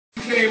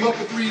came up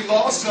with 3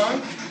 laws,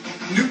 son.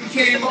 Newton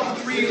came up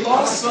with 3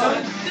 laws,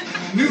 son.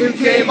 Newton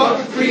came up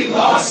with 3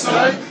 laws,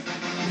 son.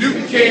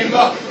 Newton came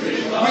up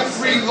with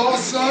 3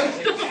 laws, son.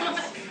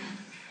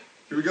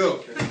 Here we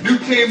go.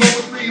 Newton came up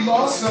with 3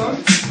 laws,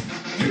 son.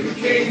 Newton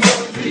came up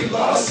with 3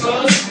 laws,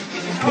 son.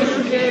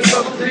 Newton came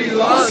up with 3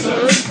 laws,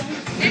 son.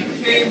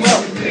 Newton came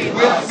up with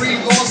 3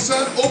 laws,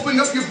 son. Open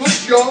up your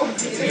books, y'all.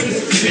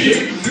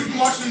 Newton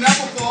watched an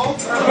apple fall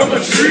from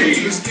a tree.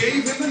 This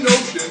gave him the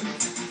notion to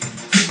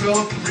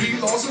develop 3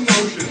 laws of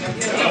motion.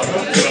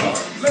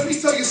 Let me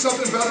tell you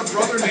something about a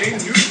brother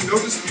named Newton,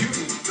 no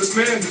disputin. This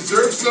man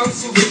deserves some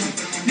salutin.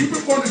 He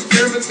performed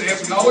experiments and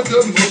has knowledge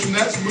of motion.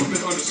 That's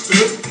movement,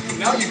 understood?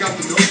 Now you got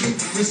the notion.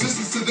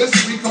 Resistance to this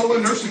we call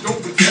inertia,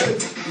 don't forget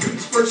it.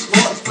 Newton's first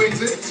law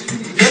explains it, so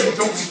you can get it.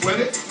 Don't sweat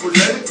it or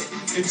let it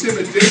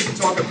intimidate.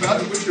 Talk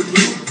about it with your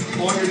boo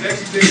on your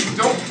next date.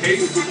 Don't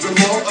hate. The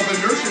law of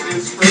inertia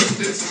is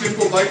first. It's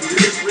simple like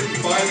lyrics written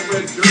fine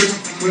red dirt.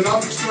 When an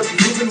object starts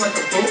moving like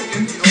a boat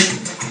in the ocean,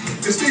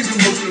 it stays in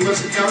motion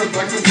unless encountered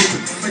by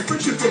collision. Like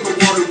friction from the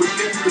water, which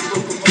enters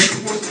locomotion,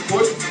 force to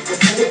push or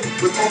pull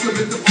with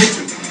ultimate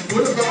devotion.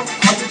 What about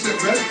objects at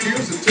rest?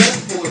 Here's a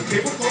test full of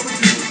tablecloth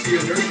resistance.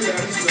 The inertia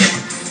at its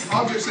best.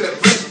 Objects at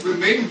rest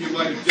remain, you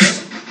might have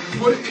guessed.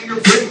 Put it in your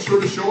brain,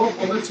 sure to show up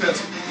on the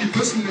test. Keep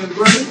listening and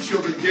learning,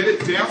 children, get it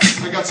down.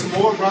 I got some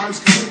more rhymes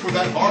coming for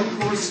that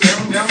hardcore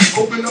sound. Now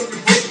open up your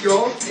books,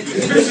 y'all.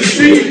 It's a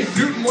tree.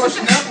 Newton watched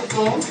an apple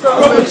fall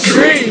from a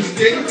tree.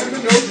 Stating in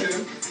the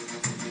notion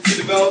to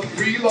develop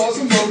 3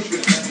 laws of motion.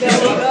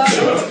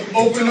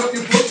 Open up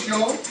your books,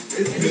 y'all. It's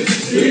a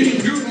tree.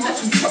 Newton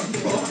watched an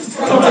apple fall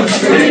from a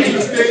tree.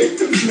 Stating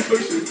in the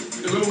notion.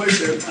 A little late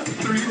there.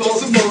 3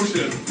 laws of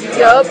motion.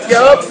 Yup.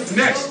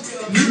 Next.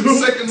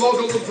 Newton's second law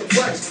goes with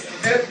perplex.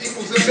 F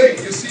equals ma.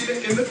 You see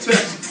it in the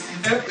text.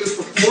 F is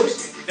for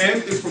force.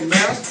 M is for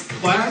mass.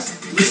 Class,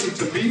 listen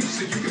to me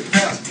so you can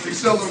pass.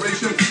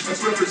 Acceleration,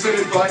 that's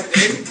represented by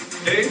A.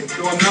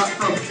 No, I'm not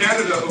from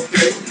Canada,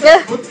 okay?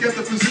 Look at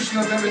the position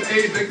of M and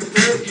A. They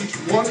compare. Each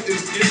one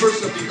is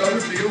inverse of the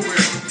other. Be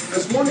aware.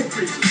 As one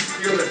increases,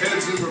 the other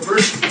heads in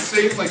reverse. It's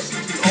safe like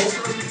CT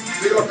All-Stars.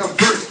 They are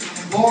converse.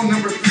 Law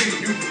number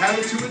 3, Newton had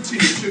it to a T.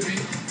 It should be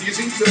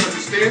easy to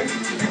understand to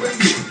you and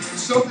me.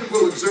 Something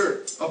will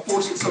exert a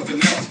force on something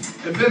else,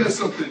 and then as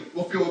something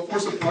will feel a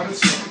force upon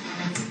itself.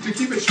 To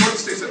keep it short, it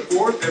stays at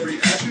 4. Every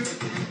action,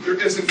 there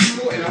is an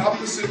equal and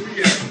opposite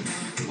reaction.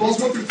 Laws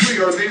 1 through 3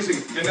 are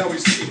amazing, and now we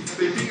see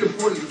they be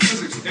important to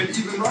physics and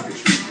even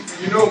rocketry.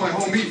 You know my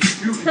homie,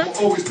 Newton will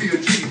always be a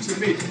G to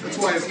me. That's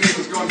why his name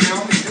has gone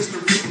down in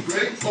history.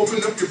 Great.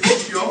 Open up your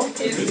books, y'all.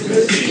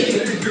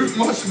 Newton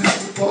watched an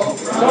apple fall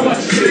from a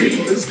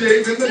tree. This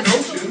gave him the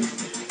notion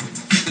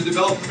to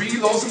develop 3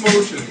 laws of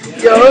motion.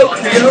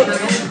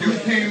 Newton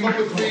came up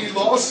with 3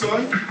 laws,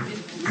 son.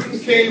 Newton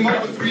came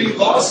up with 3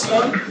 laws,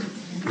 son.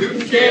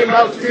 Newton came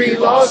up with 3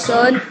 laws,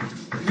 son.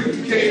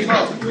 Newton came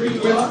up with 3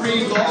 laws,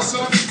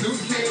 son. Newton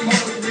came up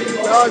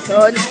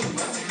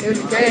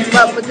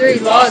with 3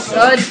 laws,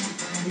 son.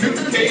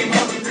 Newton came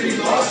up with 3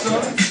 laws,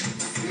 son.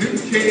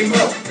 Newton came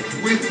up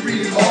with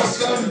 3 laws,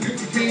 son.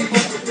 Newton came up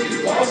with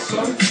 3 laws,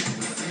 son.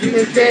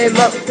 Newton came up with 3 laws, son. Newton came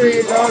up with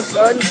 3 laws,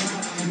 son.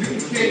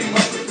 Newton came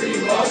up with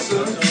 3 laws,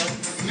 son.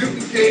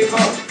 Newton came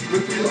up with 3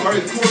 laws. All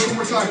right, chorus one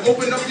more time.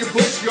 Open up your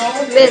books,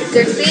 y'all.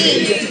 Mr.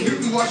 C.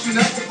 Newton watched an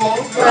apple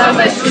fall from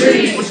a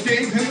tree, which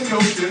gave him the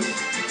notion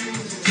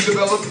to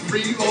develop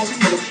 3 laws of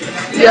motion.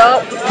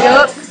 Yup.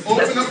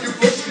 Open up your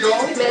books,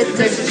 y'all.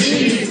 Mr.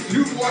 C.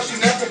 Newton watched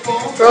an apple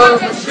fall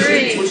from a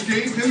tree, which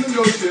gave him the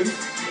notion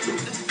to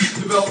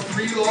develop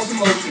 3 laws of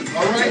motion.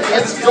 All right,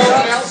 let's go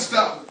now.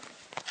 Stop.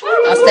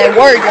 That's that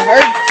word, you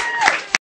heard?